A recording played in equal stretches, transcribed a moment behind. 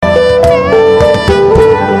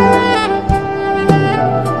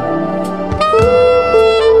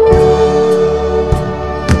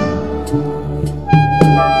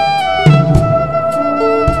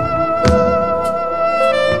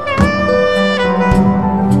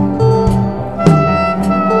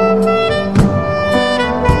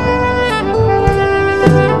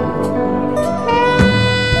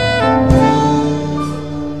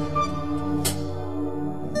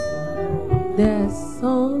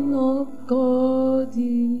Son of God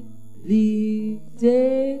is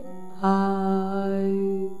lifted high.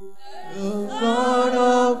 The Son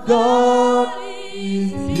of God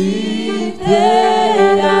is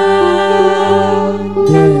lifted high.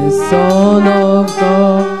 The Son of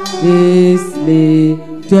God is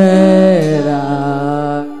lifted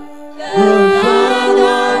high. The Son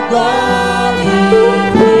of God is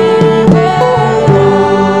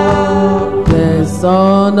lifted high. The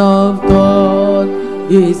Son of God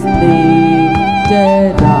is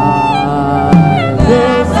lifted high.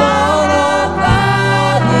 The Son of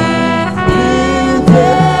God is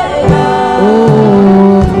lifted high. Oh,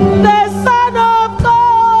 the Son of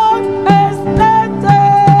God is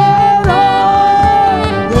lifted high.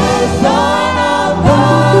 The Son of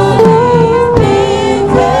God is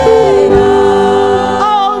lifted high.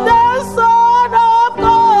 Oh, the Son of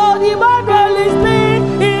God, Emmanuel is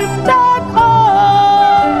lifted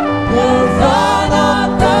high. The Son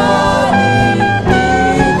of God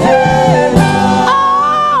is lifted high.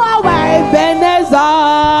 Oh, our Ebenezer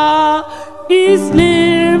is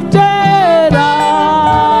lifted high.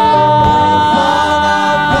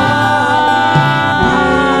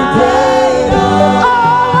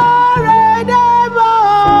 Our Redeemer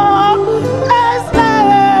is lifted high.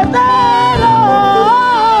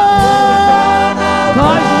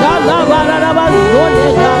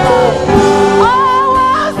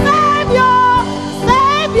 Our Savior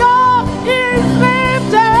is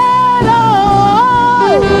lifted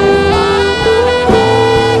high.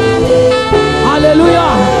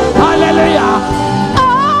 Hallelujah. Hallelujah.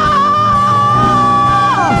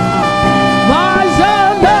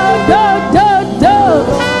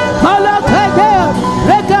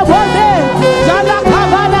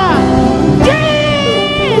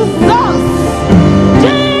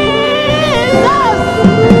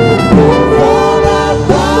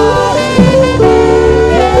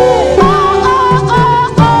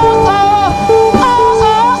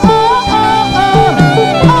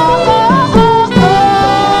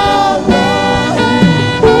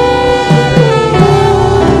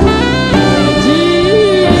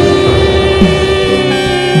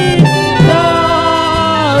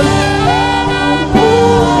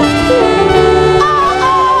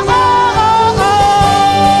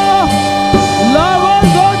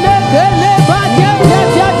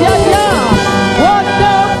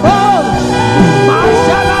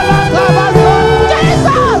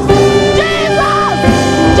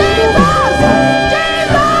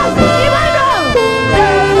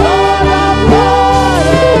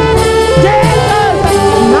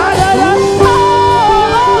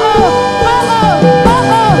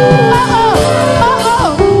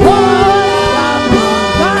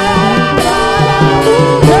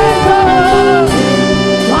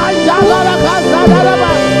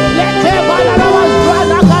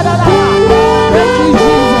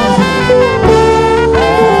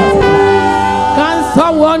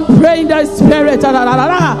 Someone pray in the Spirit.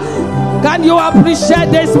 Can you appreciate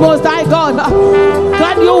this Most High God?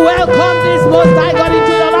 Can you welcome this Most High God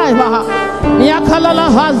into your life?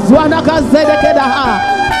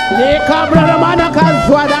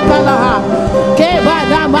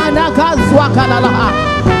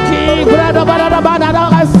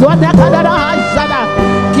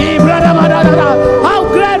 How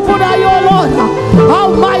grateful are you, Lord?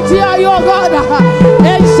 How mighty are you, God?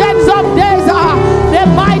 Ancients of days, the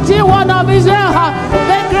mighty one of Israel,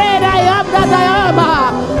 the great I am that I am.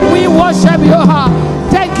 We worship you.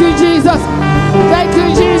 Thank you, Jesus. Thank you,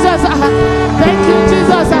 Jesus. Thank you,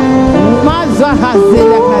 Jesus.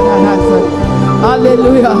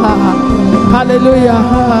 Hallelujah. Hallelujah.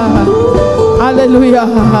 Hallelujah.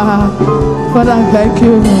 Father, thank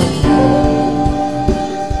you.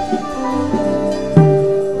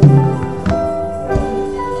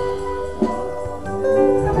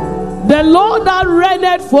 The Lord that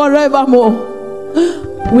reigneth forevermore.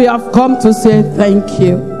 We have come to say thank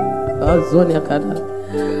you. Our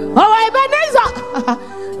Ebenezer,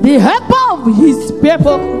 the helper of his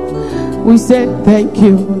people. We say thank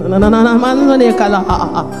you.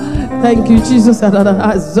 Thank you, Jesus. Our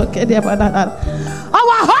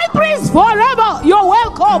high priest forever. You're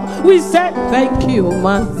welcome. We say thank you.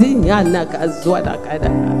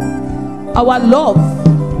 Our love,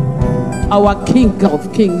 our King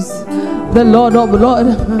of Kings, the Lord of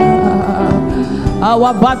Lords,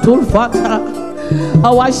 our battle fighter,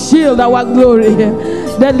 our shield, our glory,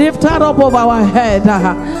 the lifter up of our head,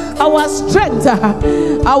 our strength,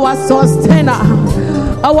 our sustainer,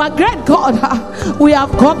 our great God. We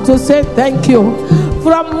have come to say thank you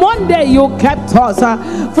From Monday, you kept us.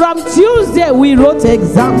 From Tuesday, we wrote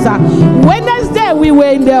exams. Wednesday, we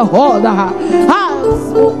were in the hall.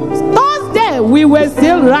 Thursday, we were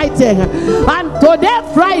still writing. And today,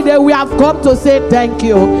 Friday, we have come to say thank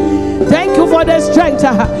you. Thank you for the strength.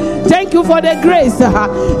 Thank you for the grace.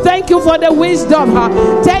 Thank you for the wisdom.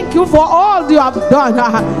 Thank you for all you have done.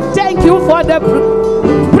 Thank you for the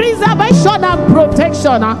preservation and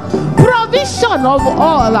protection. Provision of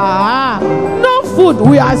all. No food,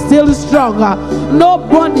 we are still strong. No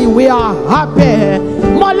money, we are happy.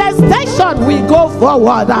 Molestation, we go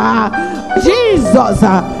forward. Jesus,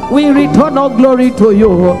 we return all glory to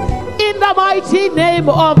you. In the mighty name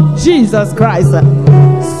of Jesus Christ.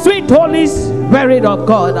 Sweet Holy Spirit of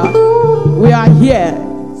God, we are here.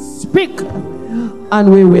 Speak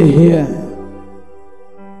and we will hear.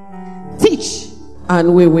 Teach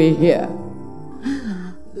and we will hear.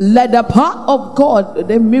 Let the power of God,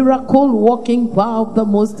 the miracle working power of the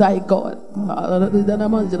Most High God,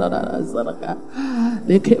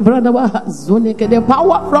 the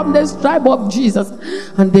power from the stripe of Jesus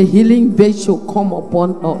and the healing virtue come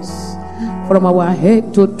upon us from our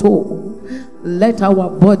head to toe. Let our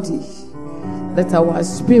body, let our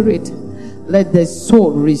spirit, let the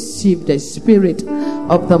soul receive the spirit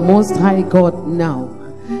of the Most High God now,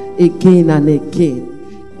 again and again,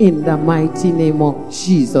 in the mighty name of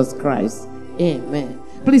Jesus Christ. Amen.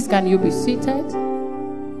 Please, can you be seated?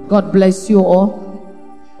 God bless you all.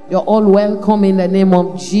 You're all welcome in the name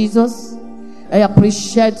of Jesus. I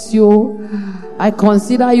appreciate you. I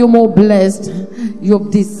consider you more blessed. You've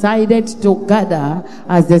decided to gather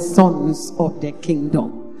as the sons of the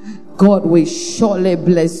kingdom. God will surely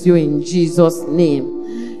bless you in Jesus'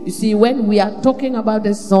 name. You see, when we are talking about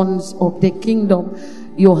the sons of the kingdom,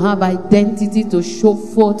 you have identity to show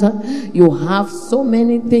forth. You have so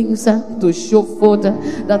many things to show forth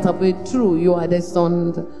that are very true. You are the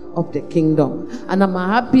son of the kingdom. And I'm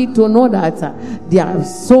happy to know that there are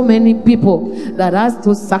so many people that has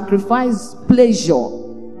to sacrifice pleasure.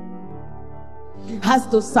 Has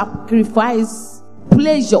to sacrifice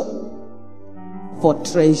pleasure for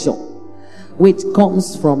treasure, which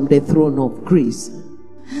comes from the throne of grace.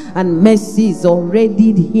 And mercy is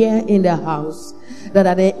already here in the house. That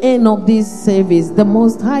at the end of this service, the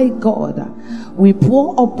Most High God will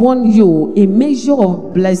pour upon you a measure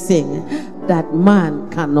of blessing that man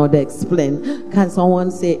cannot explain. Can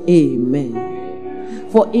someone say amen?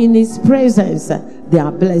 For in His presence, there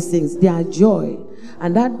are blessings, there are joy.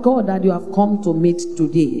 And that God that you have come to meet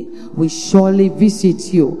today will surely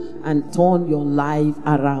visit you and turn your life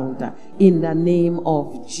around. In the name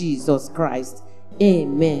of Jesus Christ.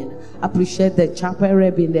 Amen. Appreciate the chapel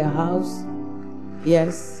rep in the house.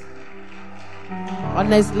 Yes.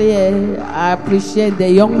 Honestly, I appreciate the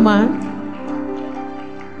young man.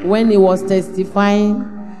 When he was testifying,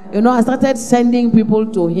 I started sending people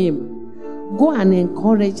to him. Go and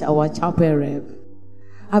encourage our chapel rep.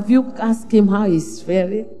 Have you asked him how he's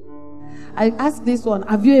faring? I asked this one,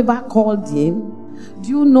 have you ever called him? Do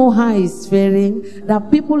you know how he's faring?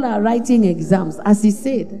 That people are writing exams. As he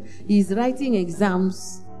said, he's writing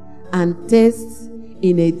exams and tests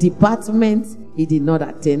in a department he did not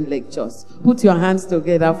attend lectures. Put your hands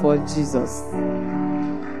together for Jesus.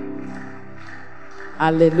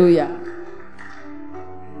 Hallelujah.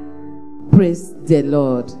 Praise the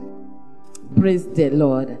Lord. Praise the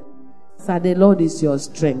Lord. Sir, the Lord is your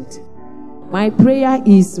strength. My prayer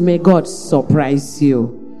is, may God surprise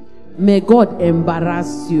you. May God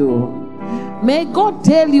embarrass you. May God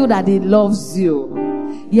tell you that He loves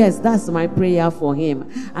you. Yes, that's my prayer for him.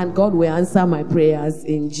 And God will answer my prayers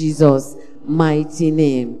in Jesus' mighty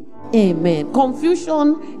name. Amen.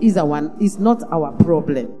 Confusion is not our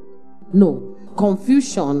problem. No.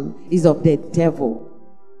 Confusion is of the devil.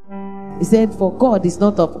 He said, for God is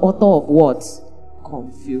not of author of what?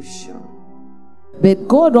 Confusion. But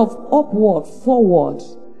God of upward, forward,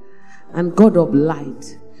 and God of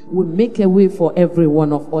light will make a way for every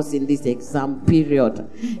one of us in this exam period.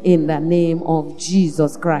 In the name of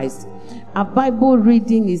Jesus Christ. Our Bible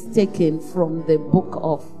reading is taken from the book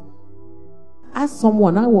of... Ask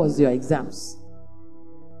someone, how was your exams?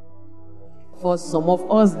 For some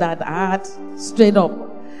of us that had straight up.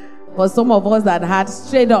 For some of us that had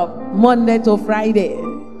straight up, Monday to Friday.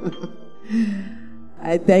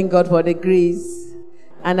 I thank God for the grace.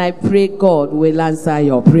 And I pray God will answer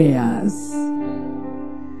your prayers.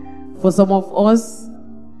 For some of us,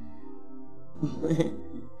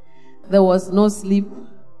 there was no sleep.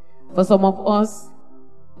 For some of us,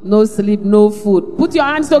 no sleep, no food. Put your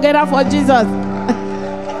hands together for Jesus.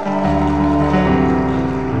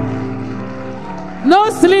 No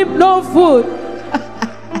sleep, no food.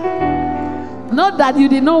 Not that you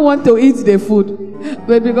did not want to eat the food,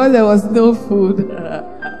 but because there was no food.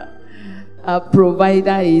 A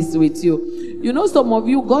provider is with you. You know, some of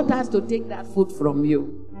you, God has to take that food from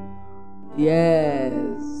you.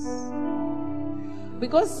 Yes.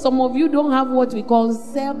 Because some of you don't have what we call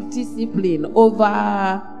self-discipline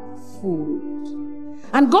over food.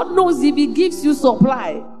 And God knows if He gives you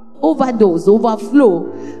supply, overdose,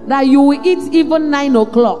 overflow, that you will eat even 9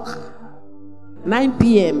 o'clock, 9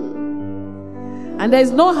 p.m. And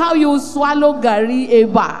there's no how you swallow gari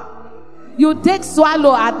ever. You take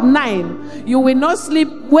swallow at 9. You will not sleep,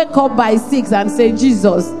 wake up by 6 and say,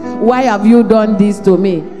 Jesus, why have you done this to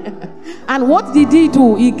me? And what did He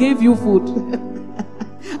do? He gave you food.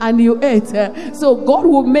 And you ate. So God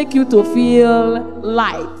will make you to feel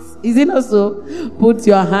light. Is it not so? Put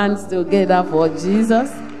your hands together for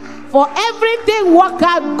Jesus. For everything work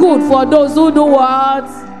out good for those who do what?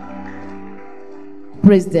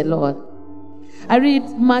 Praise the Lord. I read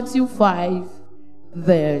Matthew 5,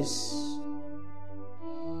 verse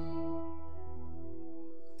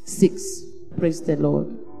 6. Praise the Lord.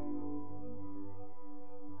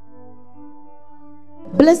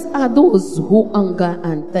 Blessed are those who hunger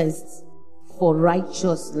and thirst for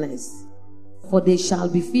righteousness, for they shall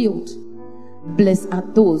be filled. Blessed are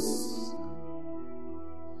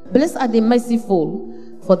the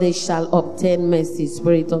merciful, for they shall obtain mercy.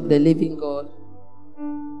 Spirit of the living God.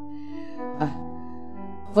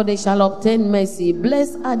 For they shall obtain mercy.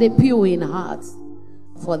 Blessed are the pure in heart,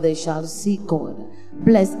 for they shall see God.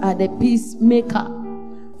 Blessed are the peacemaker,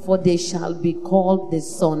 for they shall be called the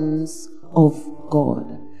sons of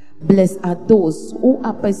God. Blessed are those who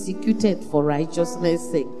are persecuted for righteousness'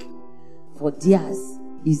 sake, for theirs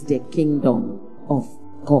is the kingdom of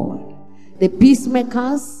God. The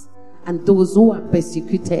peacemakers and those who are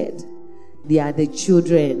persecuted, they are the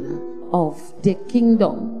children of the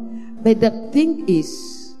kingdom. But the thing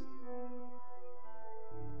is,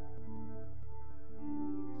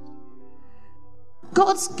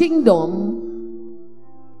 God's kingdom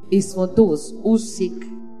is for those who seek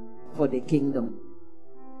for the kingdom.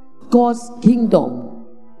 God's kingdom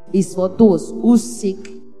is for those who seek,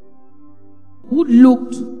 who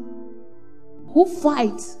looked, who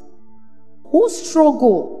fight, who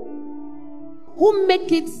struggle, who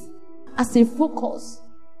make it as a focus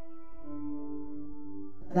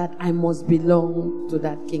that I must belong to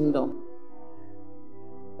that kingdom.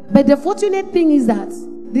 But the fortunate thing is that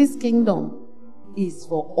this kingdom is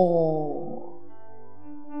for all.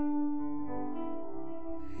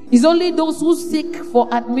 It's only those who seek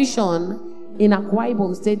for admission in Akwa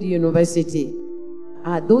Ibom State University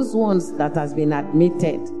are those ones that has been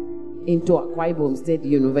admitted into Akwa Ibom State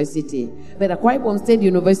University. But Akwa Ibom State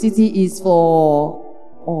University is for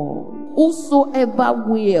all. Whosoever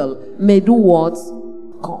will may do what?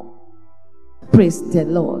 Come. Praise the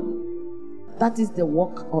Lord. That is the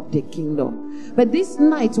work of the kingdom. But this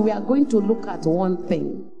night we are going to look at one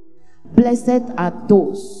thing. Blessed are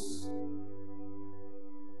those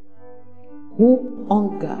who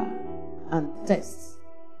hunger and thirst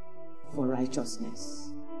for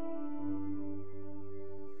righteousness.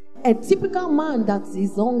 A typical man that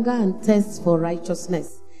is hunger and thirst for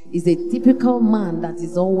righteousness is a typical man that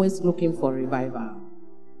is always looking for revival.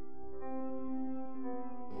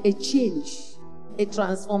 A change, a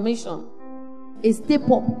transformation, a step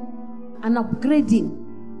up, an upgrading,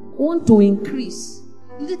 want to increase,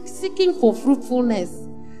 seeking for fruitfulness,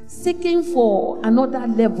 seeking for another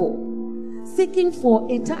level, seeking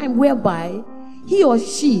for a time whereby he or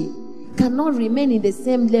she cannot remain in the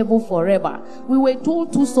same level forever. We were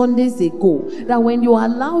told 2 Sundays ago that when you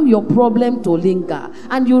allow your problem to linger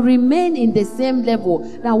and you remain in the same level,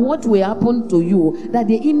 that what will happen to you, that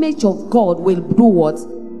the image of God will do what?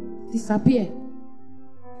 Disappear.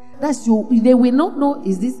 That's you. They will not know,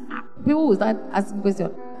 is this, people will start asking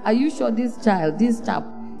questions. Are you sure this chap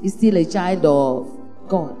is still a child of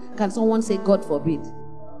God? Can someone say, God forbid?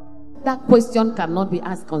 That question cannot be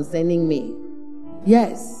asked concerning me.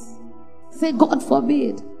 Yes. Say, God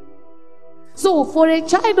forbid. So for a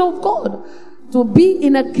child of God to be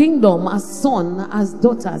in a kingdom as son, as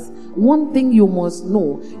daughters, one thing you must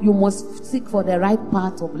know, you must seek for the right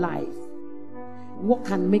path of life. What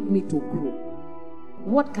can make me to grow?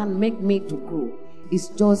 What can make me to grow is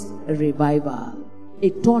just a revival, a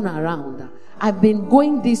turnaround. I've been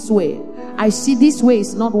going this way. I see this way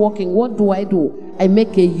is not working. What do? I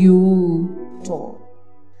make a U-turn.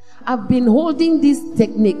 I've been holding this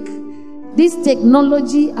technique, this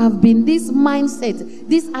technology, this mindset,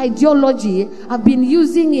 this ideology. I've been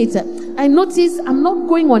using it. I notice I'm not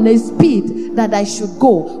going on a speed that I should go.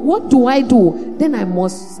 What do? Then I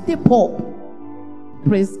must step up.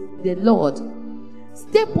 Praise the Lord.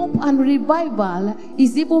 Step up and revival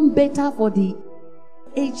is even better for the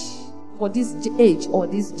age, for this age or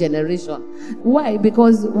this generation. Why?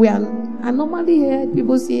 Because I normally hear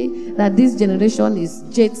people say that this generation is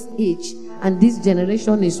Jet's age and this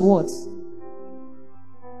generation is what?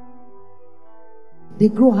 They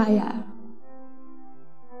grow higher.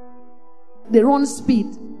 They run speed.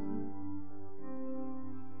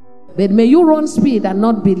 But may you run speed and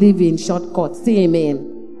not believe in shortcuts. Say amen.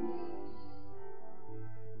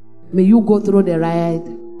 May you go through the right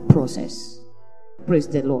process. Praise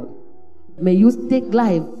the Lord. May you take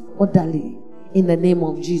life orderly in the name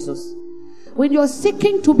of Jesus. When you're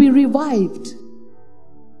seeking to be revived,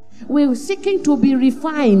 we're seeking to be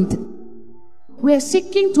refined, we're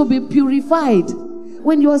seeking to be purified.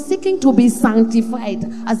 When you're seeking to be sanctified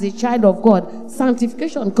as a child of God,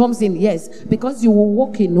 sanctification comes in, yes, because you will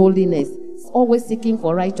walk in holiness. It's always seeking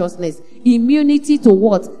for righteousness. Immunity to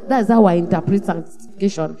what? That's how I interpret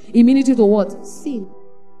sanctification. Immunity to what? Sin.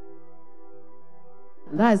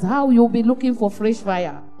 That's how you'll be looking for fresh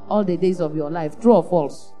fire all the days of your life. True or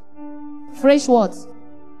false? Fresh what?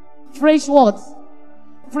 Fresh what?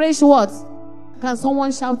 Fresh what? Can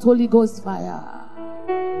someone shout Holy Ghost fire?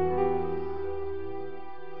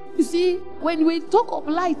 You see, when we talk of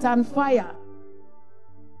light and fire,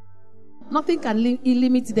 nothing can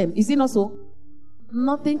limit them. Is it not so?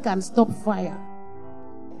 Nothing can stop fire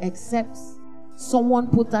except someone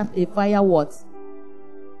put out a fire what?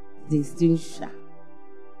 Extinguisher.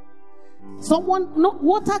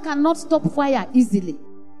 Water cannot stop fire easily,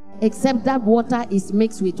 except that water is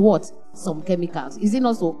mixed with what? Some chemicals. Is it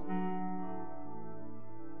not so?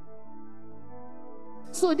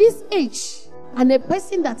 So this age, and a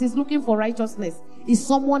person that is looking for righteousness is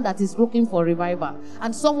someone that is looking for revival.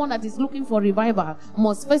 And someone that is looking for revival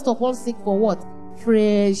must first of all seek for what?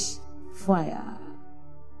 Fresh fire.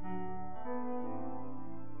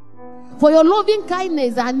 For your loving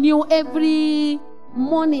kindness are new every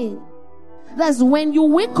morning. That's when you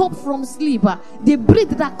wake up from sleep. The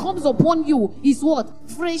breath that comes upon you is what?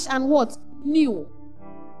 Fresh and what? New.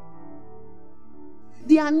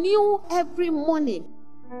 They are new every morning.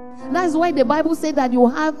 That's why the Bible said that you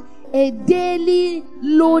have a daily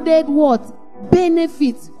loaded what?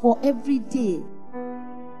 Benefit for every day.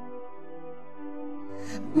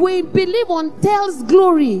 We believe on Tel's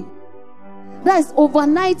glory. That's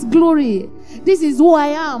overnight glory. This is who I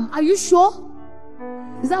am. Are you sure?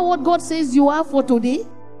 Is that what God says you are for today?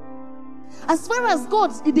 As far as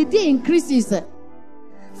God, the day increases.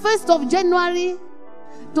 1st of January,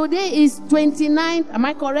 today is 29th, am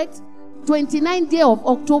I correct? 29th day of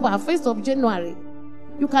October, 1st of January.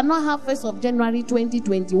 You cannot have 1st of January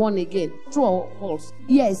 2021 again. True or false?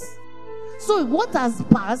 Yes. So what has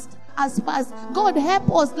passed, has passed. God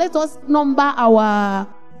help us. Let us number our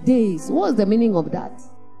days. What's the meaning of that?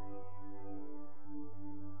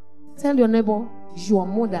 Tell your neighbor, you are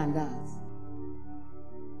more than that.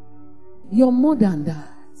 You're more than that.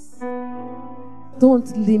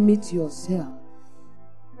 Don't limit yourself.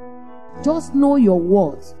 Just know your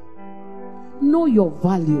worth. Know your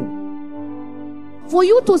value. For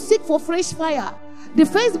you to seek for fresh fire, the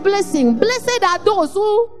first blessing, blessed are those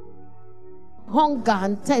who hunger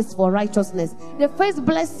and thirst for righteousness. The first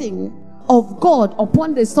blessing of God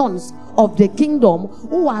upon the sons of the kingdom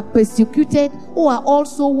who are persecuted, who are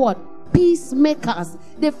also what? Peacemakers.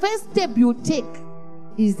 The first step you take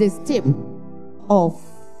is the step of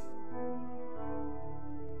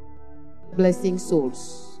blessing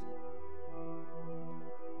souls.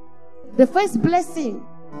 The first blessing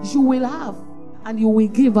you will have and you will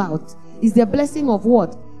give out is the blessing of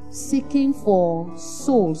what? Seeking for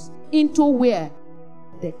souls into where?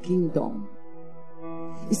 The kingdom.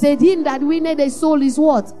 He said, him that winneth a soul is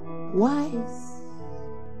what? Wise.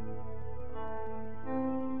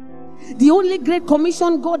 The only great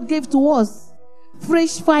commission God gave to us,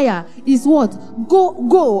 fresh fire, is what?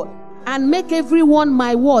 Go and make everyone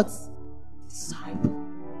my what? Disciple.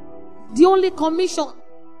 The only commission.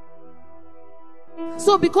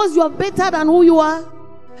 So because you are better than who you are,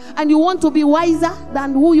 and you want to be wiser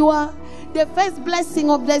than who you are, the first blessing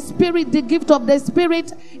of the Spirit, the gift of the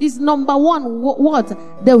Spirit, is number one, what?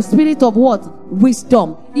 The spirit of what?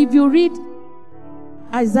 Wisdom. If you read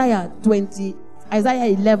Isaiah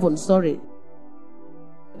 11,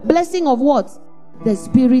 blessing of what? The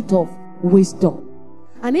spirit of wisdom.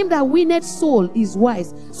 And him that winneth soul is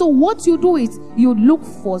wise. So what you do is, you look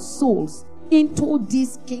for souls into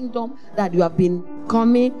this kingdom that you have been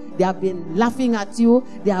coming, they have been laughing at you,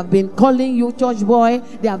 they have been calling you church boy,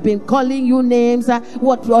 they have been calling you names,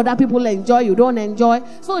 what other people enjoy, you don't enjoy.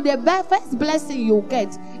 So the first blessing you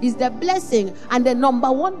get is the blessing, and the number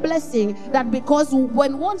one blessing, that because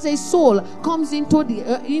when once a soul comes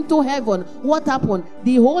into heaven, what happened?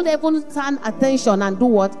 The whole heaven stand attention and do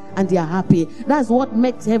what? And they are happy. That's what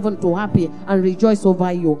makes heaven to happy and rejoice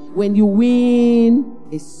over you, when you win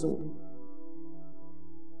a soul.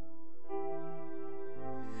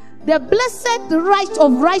 The blessed right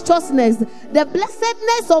of righteousness, the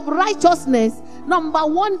blessedness of righteousness, number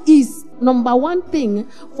one thing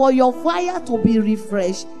for your fire to be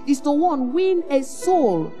refreshed is to win a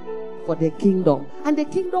soul for the kingdom. And the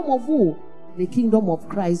kingdom of who? The kingdom of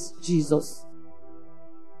Christ Jesus.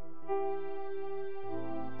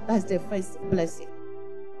 That's the first blessing.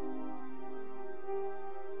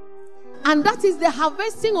 And that is the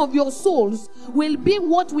harvesting of your souls will be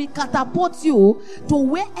what will catapult you to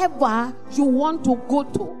wherever you want to go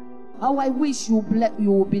to. How I wish you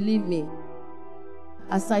will believe me.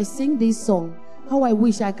 As I sing this song, how I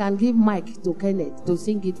wish I can give mic to Kenneth to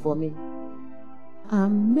sing it for me.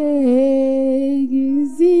 Amazing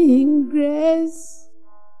grace,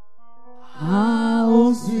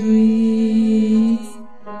 how sweet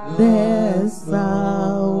the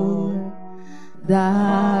sound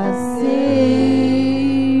that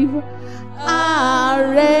saved a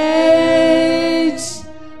wretch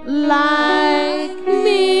like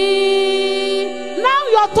me. Now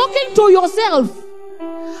you're talking to yourself.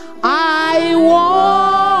 I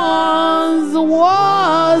once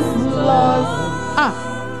was lost,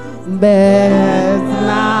 but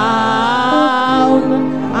now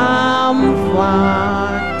I'm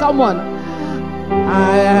found. Come on.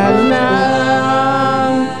 I am now.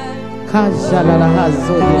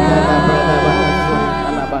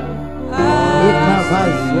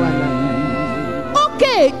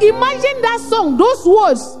 Okay, imagine that song, those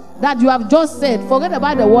words that you have just said. Forget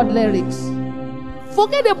about the word lyrics.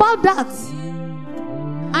 Forget about that.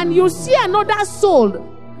 And you see another soul,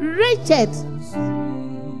 wretched,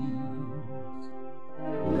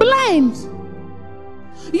 blind.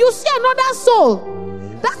 You see another soul.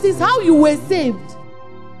 That is how you were saved.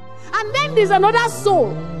 And then there's another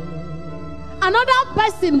soul, another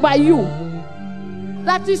person by you,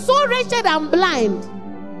 that is so wretched and blind.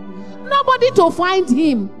 Nobody to find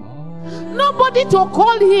him, nobody to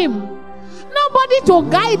call him, nobody to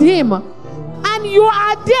guide him. And you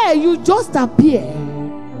are there, you just appear.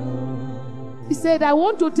 He said, I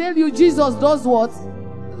want to tell you, Jesus does what?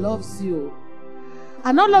 Loves you.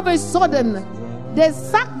 And all of a sudden, the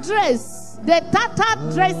sack dress, the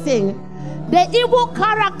tattered dressing, the evil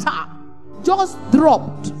character just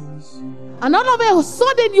dropped. And all of a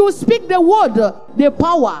sudden, you speak the word, the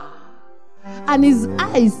power. And his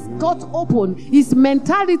eyes got open, his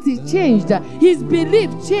mentality changed, his belief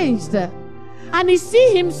changed. And he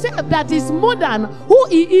see himself that is more than who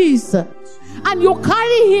he is. And you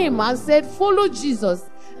carry him and said, follow Jesus,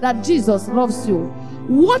 that Jesus loves you.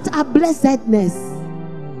 What a blessedness.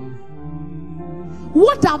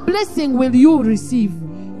 What a blessing will you receive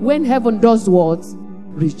when heaven does what?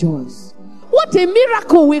 Rejoice. What a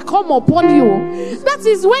miracle will come upon you. That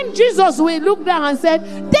is when Jesus will look down and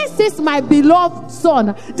said, this is my beloved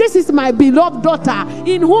son. This is my beloved daughter,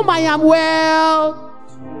 in whom I am well.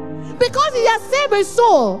 Because he has saved a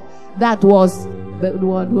soul that was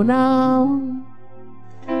now.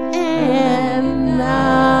 And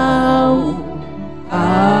now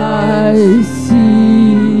I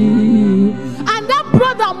see. And that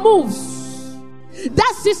brother moves.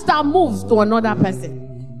 That sister moves to another person.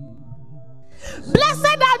 Blessed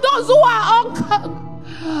are those who are hunger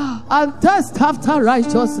and thirst after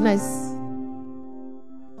righteousness,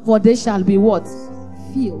 for they shall be what?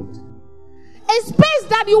 Filled. A space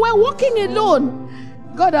that you were walking alone,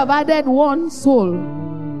 God have added one soul.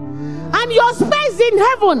 And your space in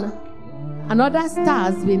heaven, another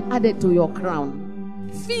star has been added to your crown.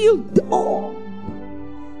 Filled all.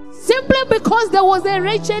 Simply because there was a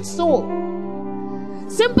wretched soul.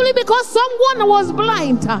 Simply because someone was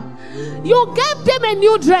blind. You gave them a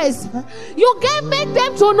new dress. You made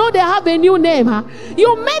them to know they have a new name.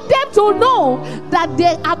 You made them to know that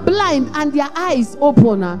they are blind and their eyes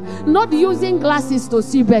open. Not using glasses to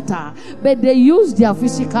see better, but they use their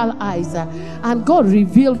physical eyes. And God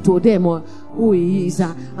revealed to them who he is.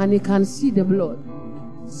 And he can see the blood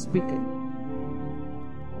speaking.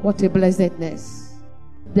 What a blessedness.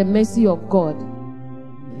 The mercy of God.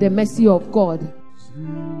 The mercy of God.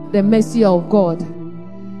 The mercy of God.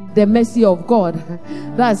 the mercy of God.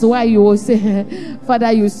 That's why you will say,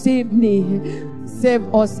 Father, you save me.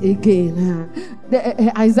 Save us again.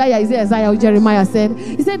 Isaiah, Jeremiah said,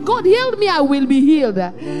 he said, God healed me, I will be healed.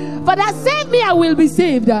 Father, save me, I will be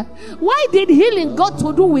saved. Why did healing got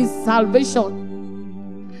to do with salvation?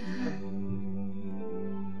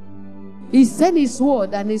 He sent his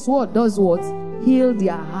word, and his word does what? Heal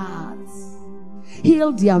their hearts.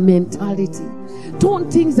 Heal their mentality. Turn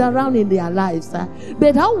things around in their lives.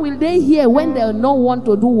 But how will they hear when they don't want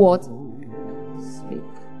to do what? Speak.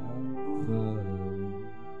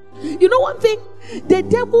 You know one thing? The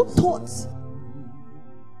devil thought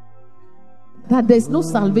that there's no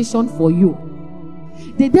salvation for you.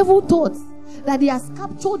 The devil thought that he has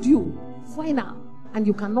captured you, final, and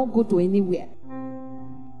you cannot go to anywhere.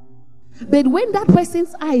 But when that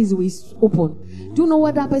person's eyes will open, do you know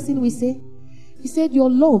what that person will say? He said,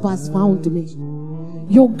 your love has found me.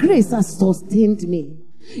 Your grace has sustained me.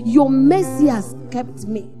 Your mercy has kept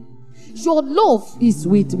me. Your love is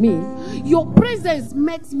with me. Your presence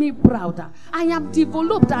makes me prouder. I am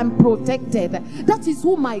developed and protected. That is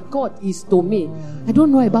who my God is to me. I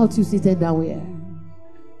don't know about you seated down here.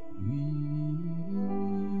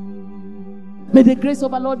 May the grace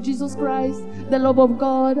of our Lord Jesus Christ, the love of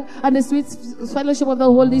God, and the sweet fellowship of the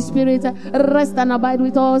Holy Spirit rest and abide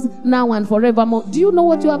with us now and forevermore. Do you know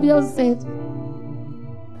what you have just said?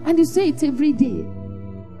 And you say it every day.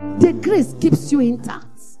 The grace keeps you intact.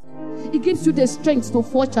 It gives you the strength to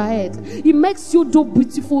forge ahead. It makes you do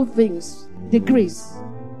beautiful things. The grace.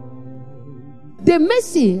 The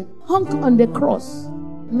mercy hung on the cross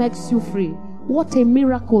makes you free. What a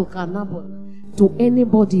miracle can happen to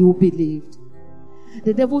anybody who believed.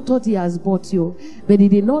 The devil thought he has bought you, but he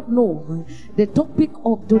did not know the topic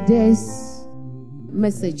of today's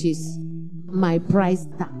message is my price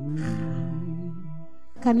tag.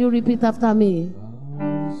 Can you repeat after me?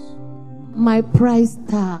 My price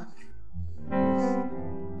tag.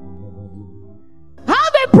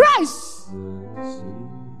 Have a price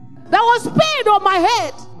that was paid on my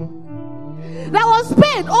head, that was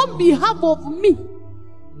paid on behalf of me,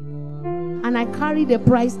 and I carry the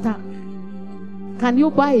price tag. Can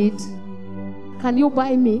you buy it? Can you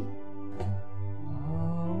buy me?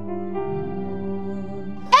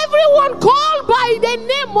 Everyone called by the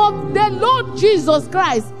name of the Lord Jesus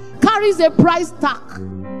Christ carries a price tag.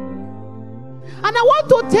 And I want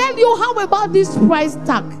to tell you how about this price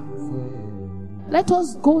tag. Let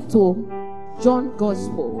us go to John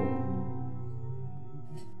Gospel.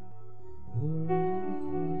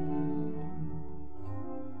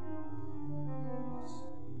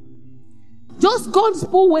 Just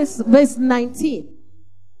Gospel verse 19.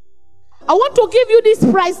 I want to give you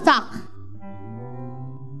this price tag.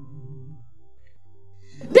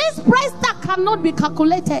 This price tag cannot be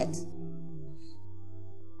calculated.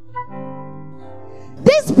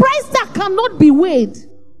 This price tag cannot be weighed.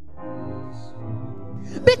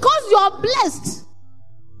 Because you are blessed.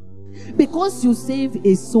 Because you save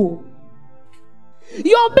a soul.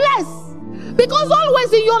 You're blessed. Because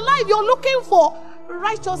always in your life you're looking for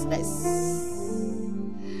righteousness.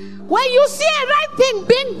 When you see a right thing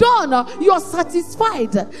being done, you're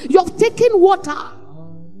satisfied. You've taken water.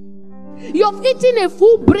 You've eaten a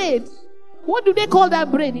full bread. What do they call that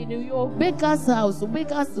bread in your baker's house?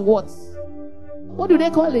 Baker's what? What do they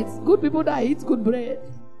call it? Good people that eat good bread.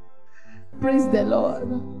 Praise the Lord.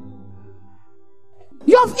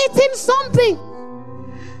 You've eaten something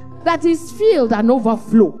that is filled and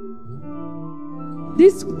overflow.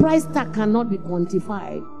 This price tag cannot be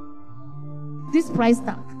quantified. This price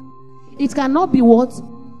tag, it cannot be what?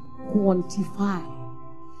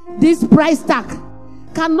 Quantified. This price tag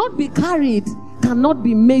cannot be carried, cannot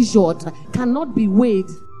be measured, cannot be weighed.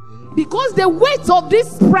 Because the weight of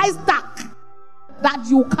this price tag that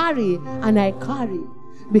you carry and I carry.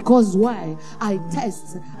 Because why? I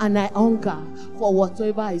test and I hunger for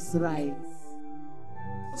whatever is right.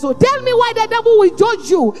 So tell me why the devil will judge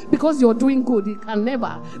you because you're doing good. He can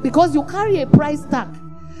never. Because you carry a price tag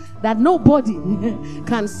that nobody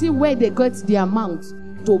can see where they got the amount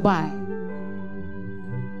to buy.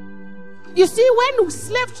 You see, when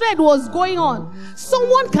slave trade was going on,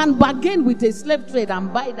 someone can bargain with a slave trade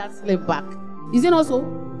and buy that slave back. Is it not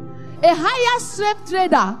so? A higher slave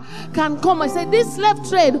trader can come and say, this slave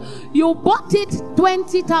trade, you bought it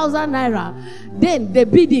 20,000 naira. Then the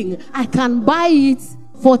bidding, I can buy it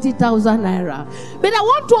 40,000 naira. But I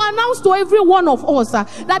want to announce to every one of us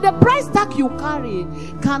that the price tag you carry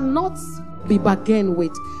cannot be bargained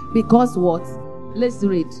with. Because what? Let's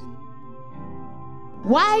read.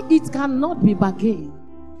 Why it cannot be bargained?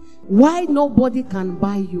 Why nobody can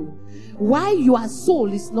buy you? Why your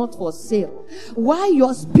soul is not for sale? Why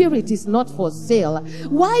your spirit is not for sale?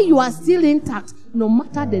 Why you are still intact no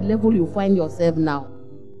matter the level you find yourself now?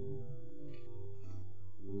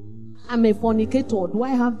 I'm a fornicator. Do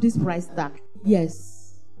I have this price tag?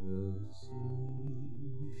 Yes.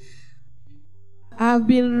 I've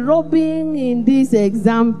been robbing in this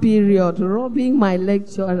exam period, robbing my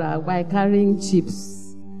lecturer by carrying chips.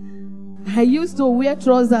 I used to wear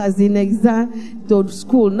trousers in exam to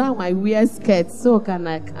school. Now I wear skirts so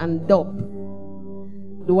I can dope.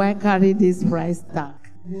 Do I carry this price tag?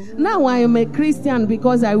 Now I am a Christian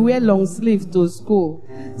because I wear long sleeves to school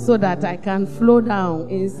so that I can flow down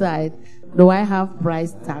inside. Do I have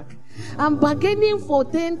price tag? I'm bargaining for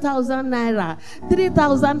 10,000 naira,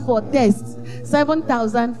 3,000 for tests,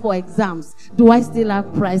 7,000 for exams. Do I still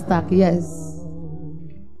have price tag? Yes.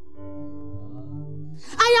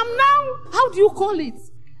 I am now, how do you call it?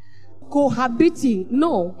 Cohabiting.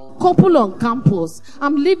 No. Couple on campus.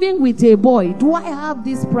 I'm living with a boy. Do I have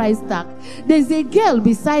this price tag? There's a girl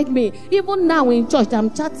beside me. Even now in church,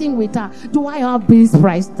 I'm chatting with her. Do I have this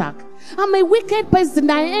price tag? I'm a wicked person.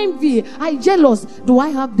 I envy. I jealous. Do I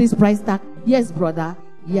have this price tag? Yes, brother.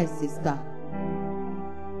 Yes, sister.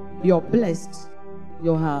 You're blessed.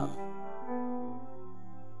 You have.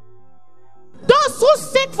 Those who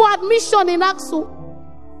sit for admission in AXU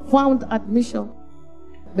found admission.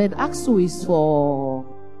 But AXU is for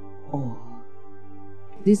all.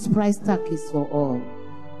 This price tag is for all.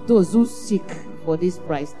 Those who seek for this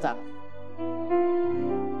price tag.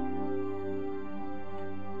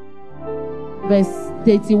 Verse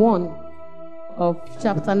 31 of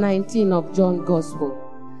chapter 19 of John Gospel.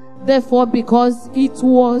 Therefore, because it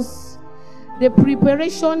was the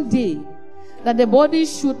preparation day, that the body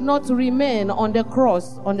should not remain on the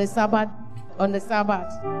cross on the Sabbath.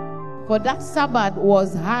 For that Sabbath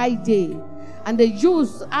was high day. And the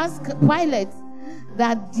Jews asked Pilate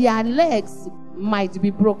that their legs might be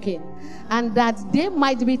broken and that they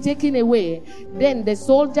might be taken away. Then the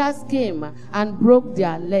soldiers came and broke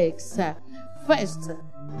their legs first,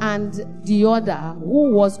 and the other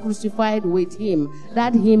who was crucified with him.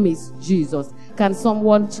 That him is Jesus. Can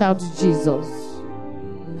someone shout Jesus?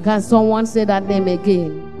 Can someone say that name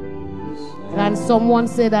again? Can someone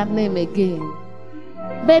say that name again?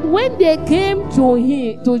 But when they came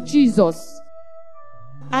to Jesus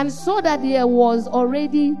and saw that he was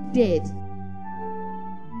already dead,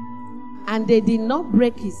 and they did not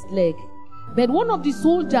break his leg, but one of the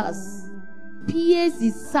soldiers pierced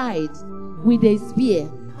his side with a spear,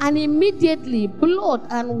 and immediately blood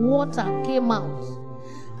and water came out.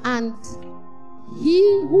 And he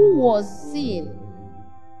who was seen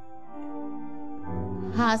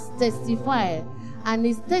has testified, and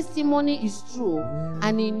his testimony is true,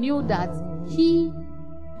 and he knew that he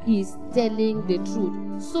is telling the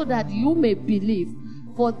truth, so that you may believe.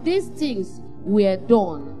 For these things were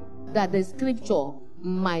done, that the scripture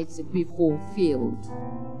might be fulfilled.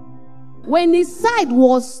 When his side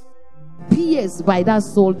was pierced by that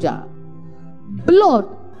soldier,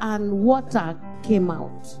 blood and water came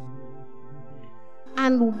out.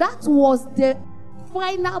 And that was the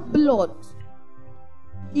final blood.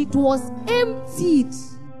 It was emptied.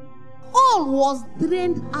 All was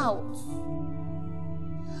drained out.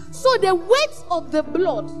 So the weight of the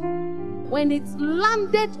blood, when it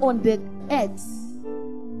landed on the earth,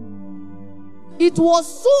 it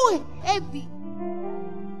was so heavy.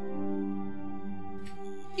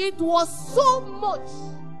 It was so much.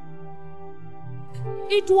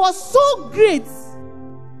 It was so great.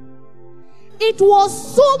 It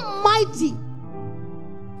was so mighty.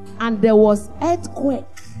 And there was earthquake.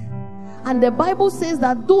 And the Bible says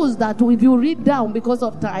that those that, if you read down because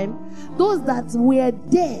of time, those that were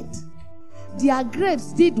dead, their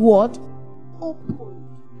graves did what? Opened.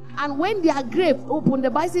 And when their grave opened,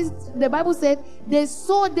 the Bible said they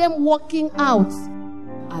saw them walking out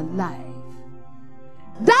alive.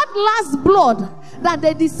 That last blood that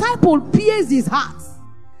the disciple pierced his heart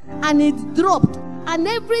and it dropped and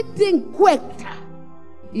everything quaked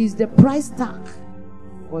is the price tag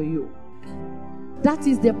for you. That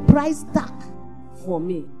is the price tag for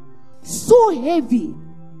me. So heavy.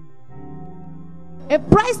 A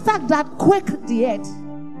price tag that quaked the earth.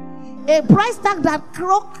 A price tag that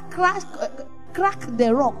cracked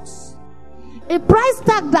the rocks. A price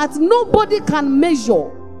tag that nobody can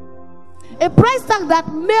measure. A price tag that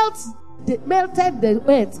melted the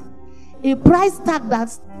earth. A price tag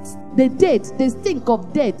that the dead, the stink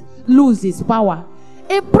of death, loses power.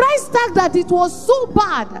 A price tag that it was so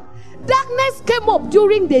bad. Darkness came up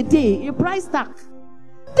during the day. A price tag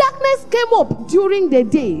Darkness came up during the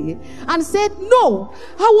day and said, no,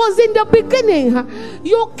 I was in the beginning.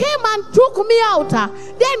 You came and took me out.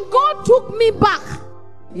 Then God took me back.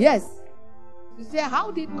 Yes. You say,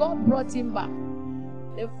 how did God brought him back?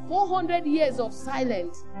 The 400 years of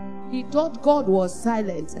silence. He thought God was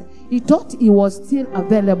silent. He thought he was still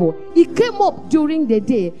available. He came up during the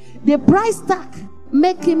day. The price tag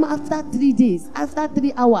make him after 3 days, after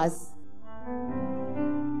 3 hours.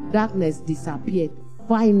 Darkness disappeared.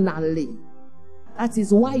 Finally. That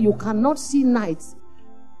is why you cannot see night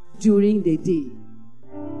during the day.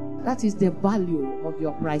 That is the value of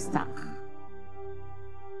your price tag.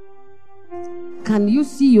 Can you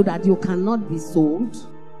see you that you cannot be sold?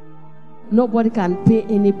 Nobody can pay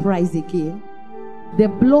any price again. The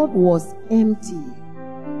blood was empty.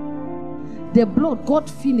 The blood got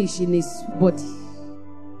finished in his body.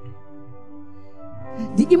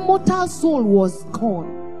 The immortal soul was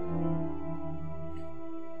gone.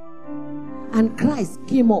 And Christ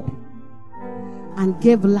came up and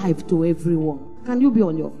gave life to everyone. Can you be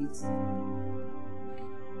on your feet?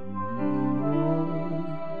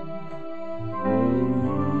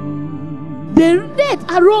 The dead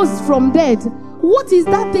arose from dead. What is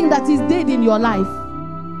that thing that is dead in your life?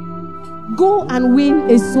 Go and win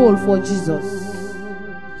a soul for Jesus.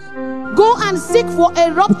 Go and seek for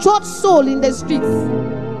a ruptured soul in the streets.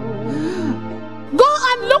 Go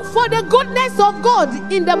and look for the goodness of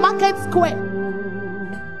God in the market square.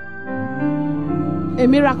 A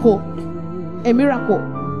miracle. A miracle.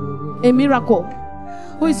 A miracle.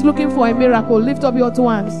 Who is looking for a miracle? Lift up your two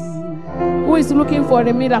hands. Who is looking for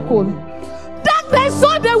a miracle? Darkness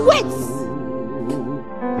saw the weight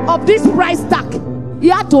of this price tag. He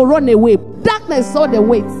had to run away. Darkness saw the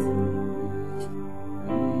weight.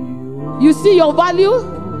 You see your value?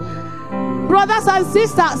 Brothers and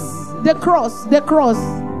sisters, the cross, the cross.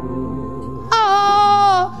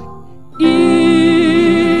 Oh,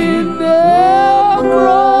 in the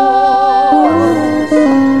cross,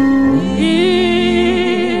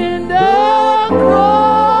 in the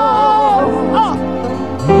cross, oh,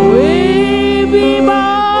 we be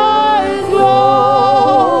my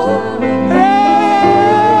glory,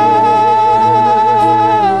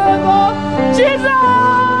 Jesus,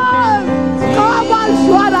 come on,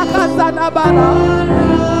 Shwara Kasanabara.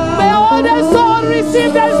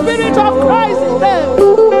 Receive the Spirit of Christ in them.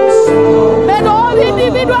 Let all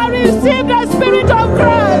individuals receive the Spirit of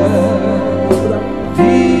Christ.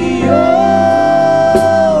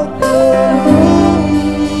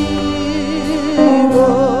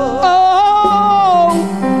 Oh,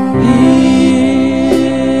 in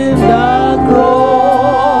the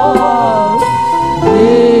cross, in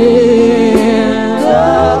the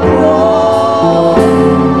cross.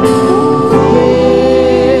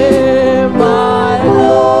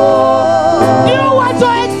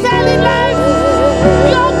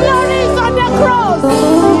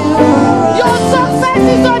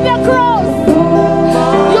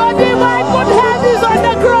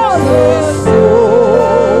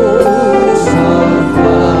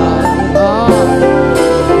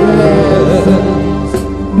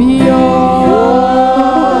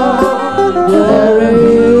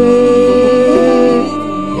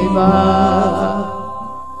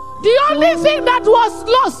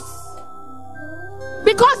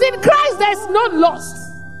 Because in Christ there's no loss.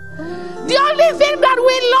 The only thing that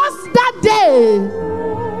we lost that day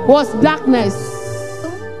was darkness.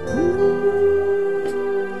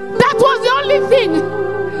 That was the only thing.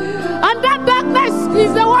 And that darkness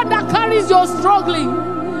is the one that carries your struggling.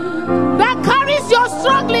 That carries your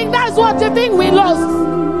struggling. That's what the thing we lost.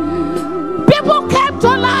 People came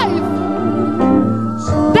to life.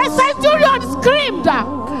 The centurion screamed.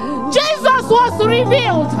 Jesus was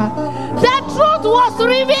revealed. The truth was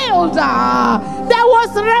revealed. There was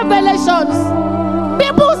revelations.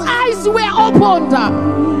 People's eyes were opened.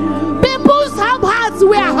 People's hearts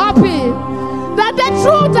were happy that the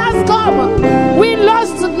truth has come. We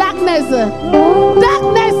lost darkness.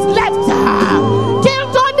 Darkness left. Till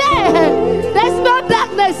today, there's no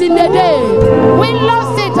darkness in the day. We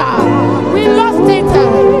lost it. We lost it.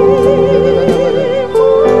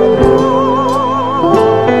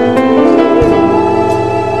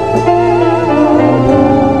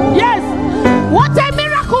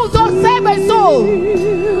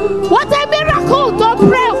 What a miracle to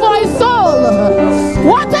pray for a soul.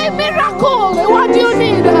 What a miracle. What do you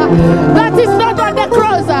need? That is not on the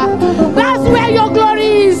cross. That's where your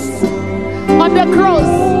glory is. On the cross.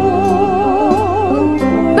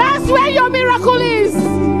 That's where your miracle is.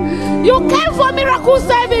 You came for miracle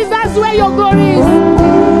service. That's where your glory is.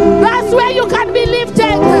 That's where you can be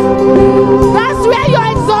lifted. That's where your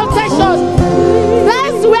exaltation.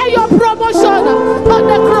 That's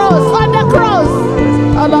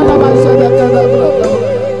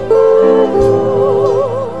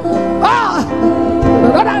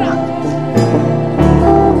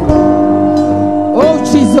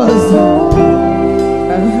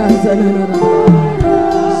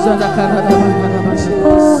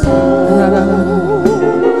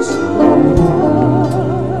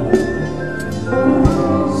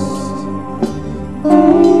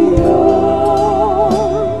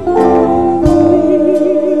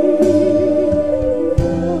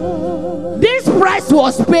This price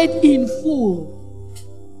was paid in full,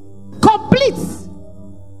 complete.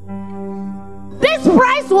 This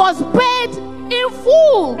price was paid in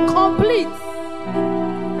full, complete.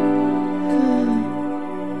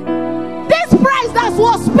 This price that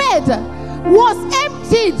was paid was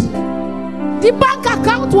emptied. The bank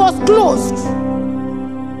account was closed.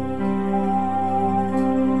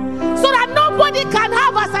 So that nobody can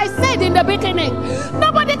have, as I said in the beginning,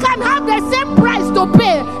 nobody can have the same price to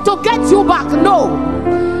pay to get you back. No.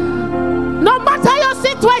 No matter your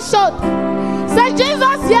situation, say,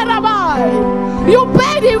 Jesus, here am I. You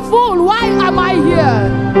paid in full. Why am I here?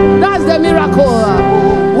 That's the miracle.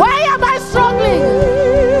 Why am I struggling?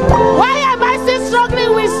 Why am I still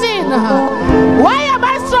struggling with sin? Why am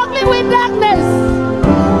I struggling with darkness?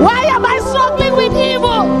 Why am I struggling with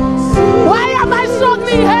evil? Why am I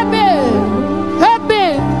struggling? Help me. Help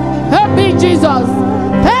me. Help me, Jesus.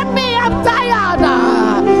 Help me. I'm tired.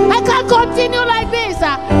 I can't continue like this.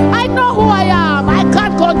 I know who I am. I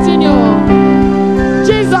can't continue.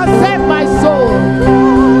 Jesus, save my soul.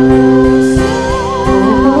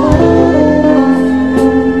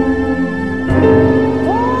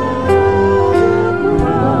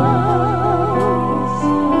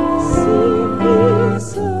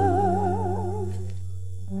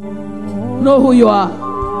 Know who you are.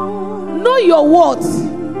 Know your worth.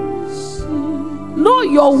 Know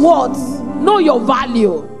your worth. Know your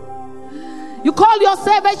value. You call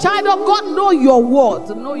yourself a child of God. Know your worth.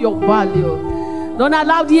 Know your value. Don't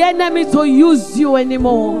allow the enemy to use you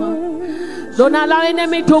anymore. Don't allow the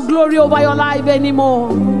enemy to glory over your life anymore.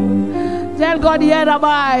 Tell God, here am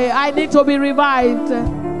I need to be revived.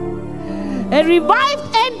 A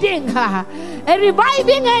revived ending, a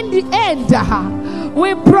reviving end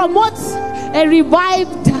will promote a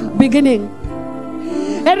revived beginning.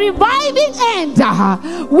 A reviving end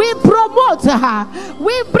will promote,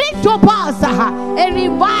 will bring to pass a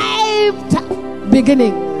revived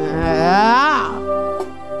beginning.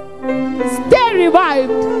 Stay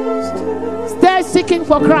revived. Stay seeking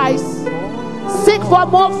for Christ. Seek for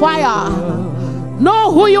more fire.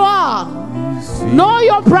 Know who you are. Know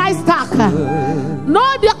your price tag.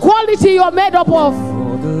 Know the quality you're made up of.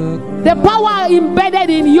 The power embedded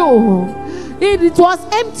in you. It was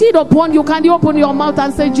emptied upon you. Can you open your mouth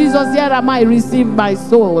and say, Jesus, here am I. Receive my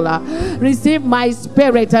soul. Receive my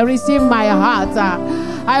spirit. Receive my heart.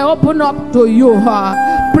 I open up to you.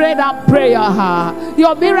 Pray that prayer.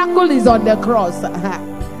 Your miracle is on the cross.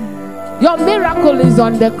 Your miracle is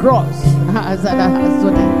on the cross.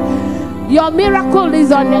 Your miracle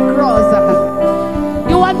is on the cross.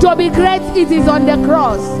 You want to be great? It is on the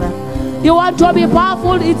cross. You want to be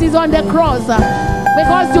powerful? It is on the cross.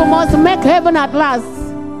 Because you must make heaven at last.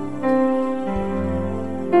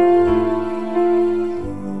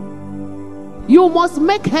 You must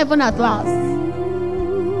make heaven at last.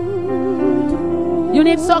 You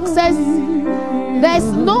need success. There's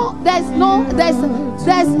no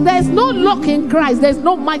luck in Christ. There's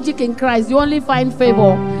no magic in Christ. You only find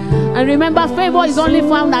favor. And remember, favor is only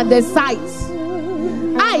found at the sight.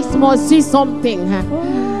 Eyes must see something.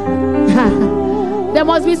 There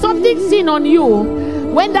must be something seen on you.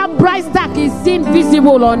 When that price tag is seen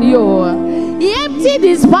visible on you, he emptied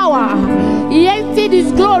his power, he emptied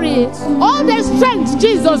his glory, all the strength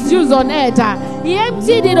Jesus used on earth, he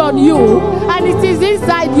emptied it on you, and it is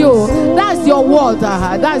inside you. That's your word.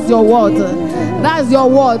 That's your word. That's your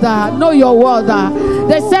word. Know your word.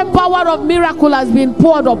 The same power of miracle has been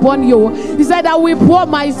poured upon you. He said, I will pour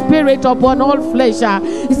my spirit upon all flesh.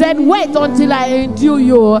 He said, wait until I endure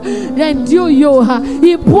you. Endure you.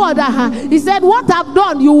 He poured. He said, what I've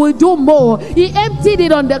done, you will do more. He emptied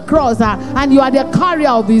it on the cross, and you are the carrier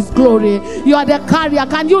of his glory. You are the carrier.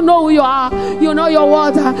 Can you know who you are? You know your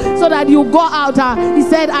word, so that you go out. He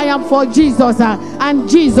said, I am for Jesus, and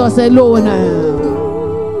Jesus alone.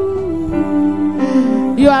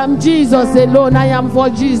 You are Jesus alone. I am for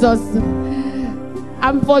Jesus.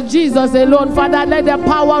 I'm for Jesus alone. Father, let the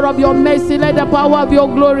power of your mercy, let the power of your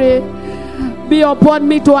glory be upon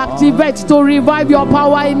me to activate, to revive your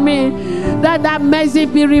power in me. That mercy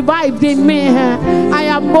be revived in me. I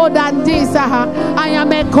am more than this. I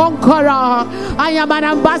am a conqueror. I am an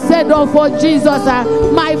ambassador for Jesus.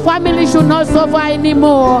 My family should not suffer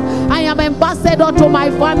anymore. I am ambassador to my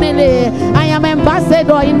family. I am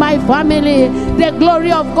ambassador in my family. The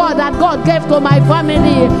glory of God that God gave to my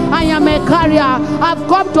family. I am a carrier. I've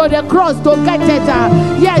come to the cross to get it.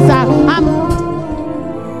 Yes,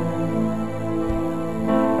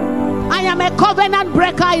 I am a covenant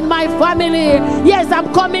breaker in my family. Yes,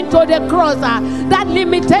 I'm coming to the cross. That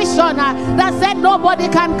limitation that said nobody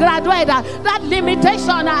can graduate. That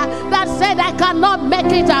limitation that said I cannot make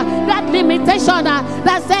it. That limitation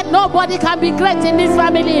that said nobody can be great in this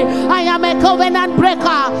family. I am a covenant breaker.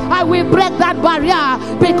 I will break that barrier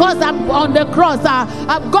because I'm on the cross.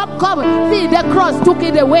 I've got come. See, the cross took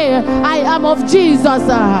it away. I am of Jesus.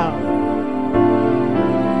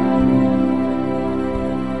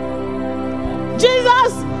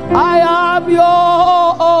 Jesus, I am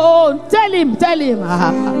your own. Tell him.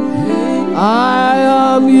 I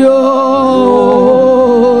am your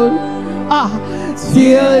own.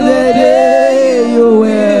 Till the day you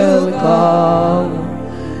will come.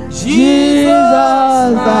 Jesus, I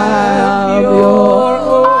am your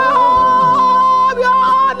own. I am your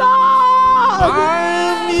own.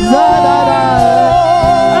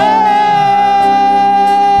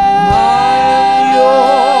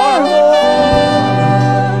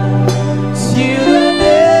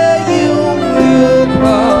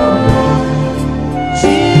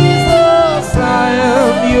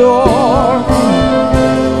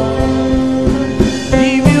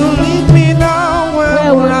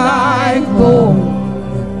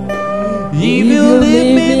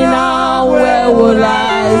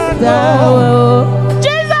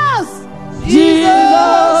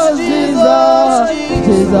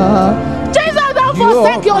 Jesus, don't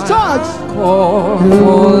forsake your church.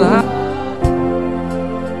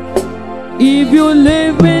 If you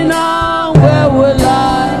leave me now, where will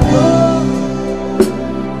I go?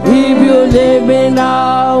 If you leave me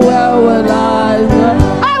now, where will I go?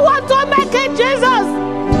 I want to make it, Jesus.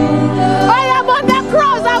 I am on the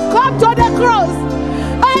cross. I've come to the cross.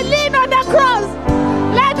 I lean on the cross.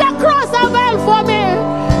 Let the cross avail for me.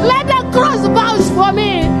 Let the cross vouch for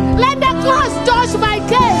me. Let the cross judge my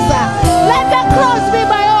case. Let the cross be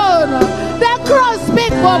my own. The cross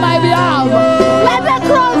speak for my behalf. Let the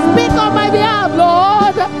cross speak on my behalf,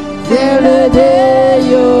 Lord. Till the day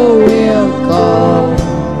you will come.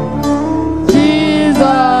 Jesus,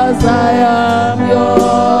 I am your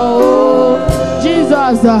own.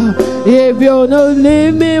 Jesus, if you don't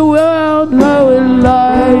leave me, where will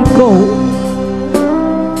I go?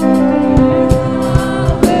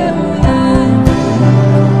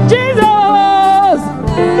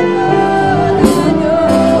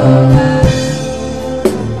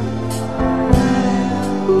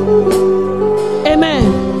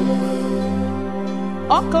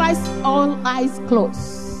 All eyes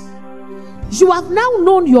closed. You have now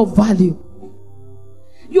known your value.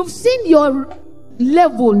 You've seen your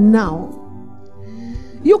level now.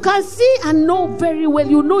 You can see and know very well.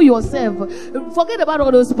 You know yourself. Forget about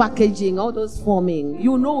all those packaging, all those forming.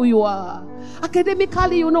 You know who you are.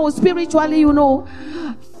 Academically, you know. Spiritually, you know.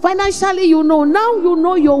 Financially, you know. Now you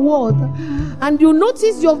know your worth. And you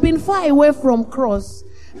notice you've been far away from cross.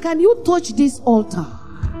 Can you touch this altar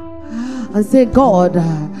and say, God,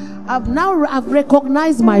 I've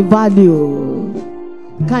recognized my value.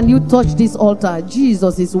 Can you touch this altar?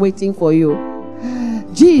 Jesus is waiting for you.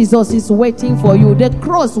 Jesus is waiting for you. The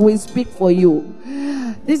cross will speak for you.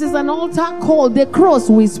 This is an altar call. The cross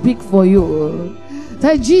will speak for you.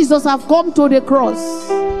 Tell Jesus, I've come to the cross.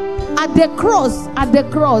 At the cross, at the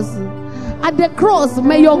cross. At the cross,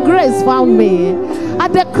 may your grace found me.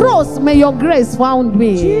 At the cross, may your grace found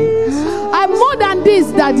me. I'm more than this,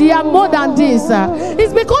 Daddy. I'm more than this.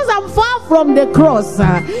 It's because I'm far from the cross.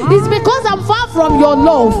 It's because I'm far from your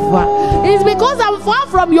love. It's because I'm far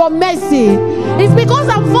from your mercy. It's because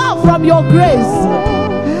I'm far from your grace.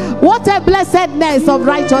 What a blessedness of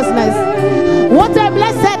righteousness. What a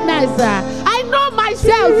blessedness. I know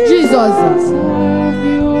myself, Jesus.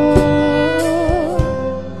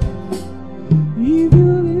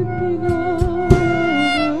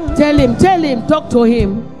 Tell him, talk to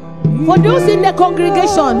him. For those in the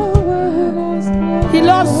congregation, he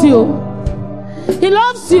loves you. He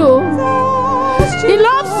loves you. He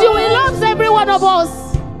loves you. He loves every one of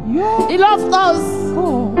us. He loves us.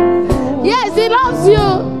 Yes, he loves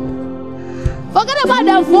you. Forget about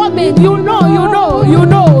the forming. You know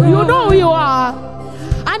who you are.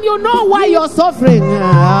 And you know why you're suffering.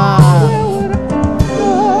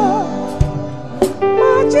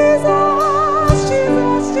 Jesus,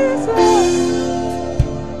 Jesus, Jesus.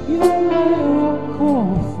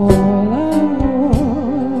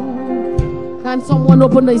 Can someone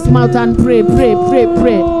open his mouth and pray, pray, pray,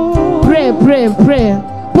 pray, pray, pray, pray.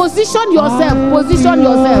 Position yourself, position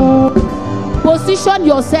yourself, position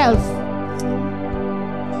yourself.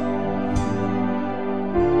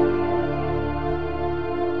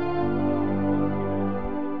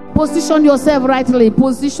 Position yourself rightly,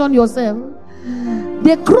 position yourself.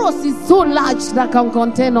 The cross is so large that can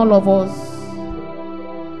contain all of us.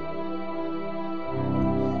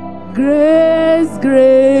 Grace,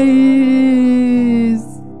 grace,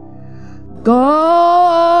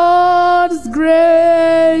 God's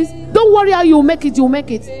grace. Don't worry how you make it, you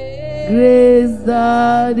make it. Grace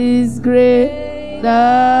that is greater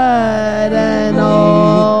than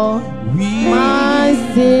all my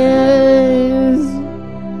sins.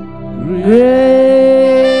 Grace,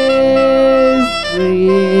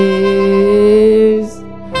 grace,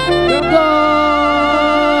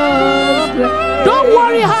 God's grace. Don't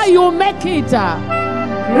worry how you make it.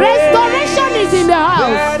 Restoration is in the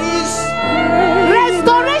house.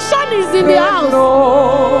 Restoration is in the house.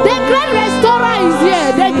 The great restorer is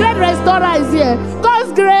here. The great restorer is here.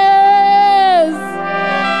 God's grace.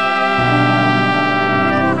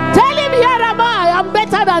 Tell him, here am I. I'm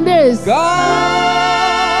better than this.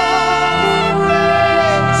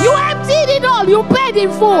 You emptied it all. You paid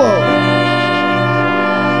in full.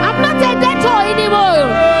 I'm not a debtor anymore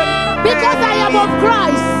because I am of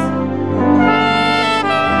Christ.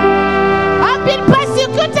 I've been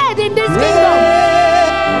persecuted in this kingdom.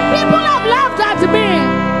 People have laughed at me.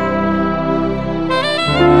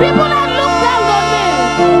 People have looked down on me.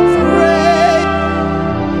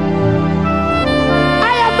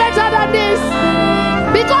 I am better than this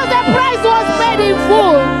because the price was paid in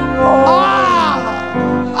full.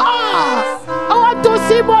 I want to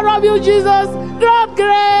see more of you, Jesus. Grab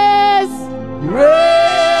grace.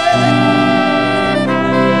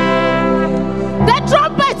 The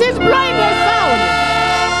trumpet is blowing a sound.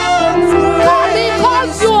 God, he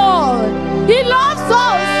calls you all. He loves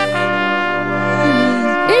us.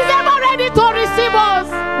 He's ever ready to receive us.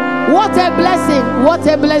 What a blessing. What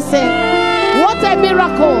a blessing. What a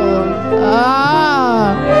miracle.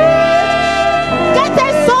 Get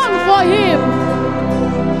a song for him.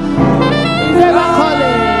 He's ever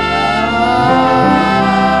calling.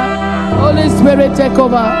 Holy Spirit, take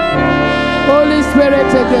over. Holy Spirit,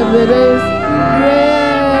 take over this.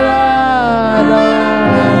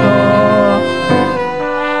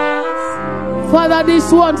 Father,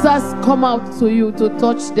 these ones has come out to you to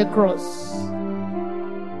touch the cross.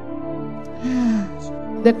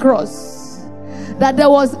 The cross. That there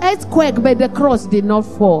was earthquake, but the cross did not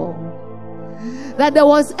fall. That there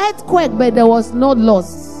was earthquake, but there was no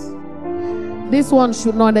loss. This one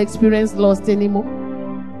should not experience loss anymore.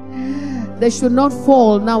 They should not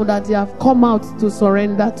fall now that they have come out to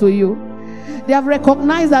surrender to you. They have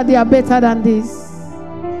recognized that they are better than this.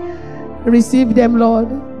 Receive them, Lord.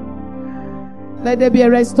 Let there be a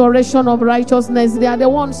restoration of righteousness. They are the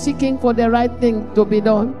ones seeking for the right thing to be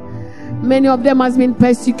done. Many of them has been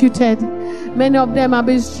persecuted. Many of them have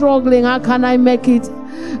been struggling. How can I make it?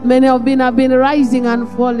 Many of them have been rising and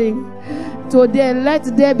falling. Today,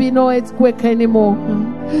 let there be no earthquake anymore.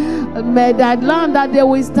 May that land that they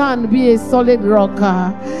will stand be a solid rock.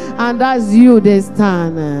 And as you, they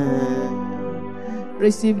stand.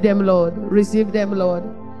 Receive them, Lord. Receive them, Lord.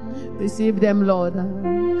 Receive them, Lord.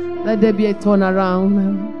 Let there be a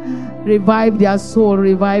turnaround. Revive their soul.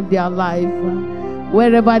 Revive their life.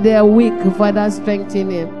 Wherever they are weak, Father, strengthen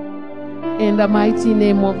them. In the mighty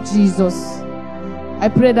name of Jesus. I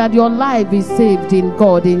pray that your life is saved in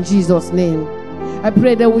God in Jesus' name. I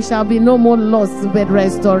pray that we shall be no more loss but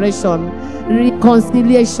restoration,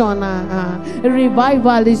 reconciliation,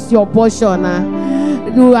 revival is your portion.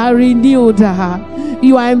 You are renewed,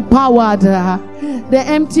 you are empowered. The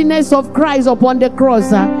emptiness of Christ upon the cross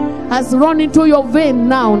has run into your vein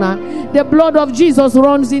now. The blood of Jesus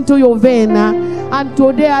runs into your vein. And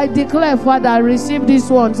today I declare, Father, receive these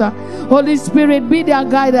ones. Holy Spirit, be their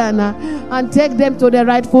guidance and take them to the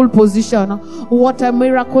rightful position. What a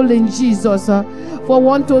miracle in Jesus. For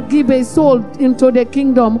one to give a soul into the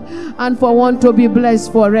kingdom and for one to be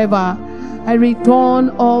blessed forever. I return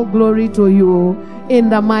all glory to you in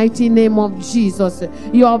the mighty name of Jesus.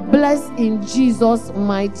 You are blessed in Jesus'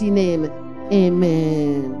 mighty name.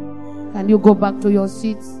 Amen. Can you go back to your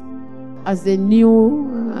seats as a new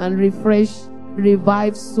and refreshed,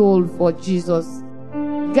 revived soul for Jesus?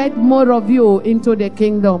 Get more of you into the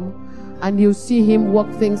kingdom and you see him work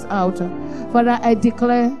things out. Father, I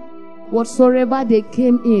declare whatsoever they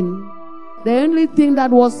came in, The only thing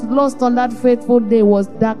that was lost on that faithful day was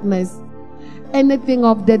darkness. Anything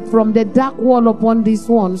from the dark wall upon these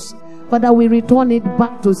ones, Father, we return it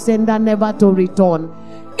back to sender, never to return.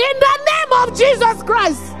 In the name of Jesus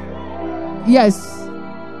Christ. Yes.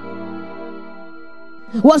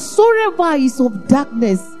 Whatsoever is of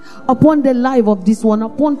darkness upon the life of this one,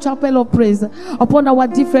 upon Chapel of Praise, upon our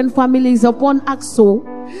different families, upon Axo,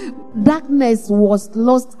 darkness was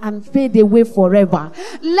lost and fade away forever.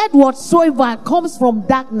 Let whatsoever comes from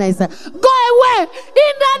darkness go away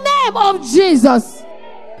in the name of Jesus.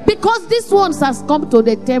 Because these ones has come to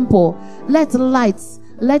the temple, let lights,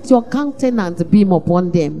 let your countenance beam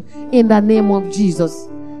upon them in the name of Jesus.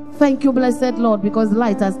 Thank you, blessed Lord, because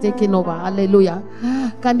light has taken over. Hallelujah.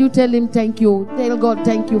 Can you tell him thank you? Tell God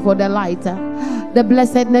thank you for the light, the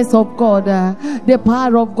blessedness of God, the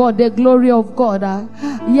power of God, the glory of God.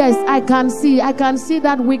 Yes, I can see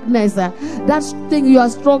that weakness, that thing you are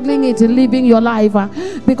struggling with living your life,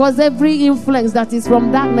 because every influence that is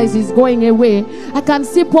from darkness is going away. I can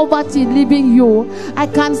see poverty leaving you. I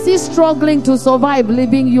can see struggling to survive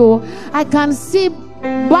leaving you. I can see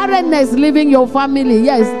barrenness leaving your family.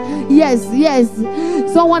 Yes.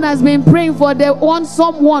 Someone has been praying for they want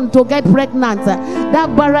someone to get pregnant.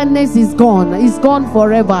 That barrenness is gone. It's gone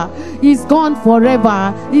forever. It's gone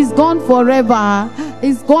forever. It's gone forever.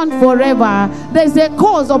 It's gone forever. There's a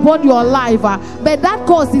curse upon your life, but that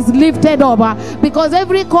curse is lifted up because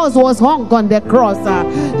every curse was hung on the cross.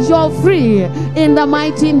 You're free in the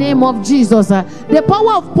mighty name of Jesus. The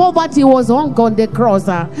power of poverty was hung on the cross.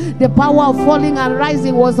 The power of falling and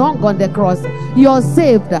rising was hung on the cross. You're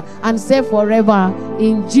saved and saved forever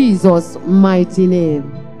in Jesus' mighty name.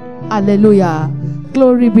 Hallelujah.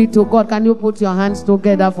 Glory be to God. Can you put your hands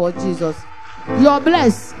together for Jesus? You're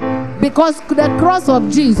blessed because the cross of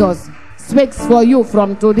Jesus speaks for you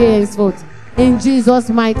from today henceforth. In Jesus'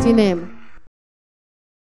 mighty name.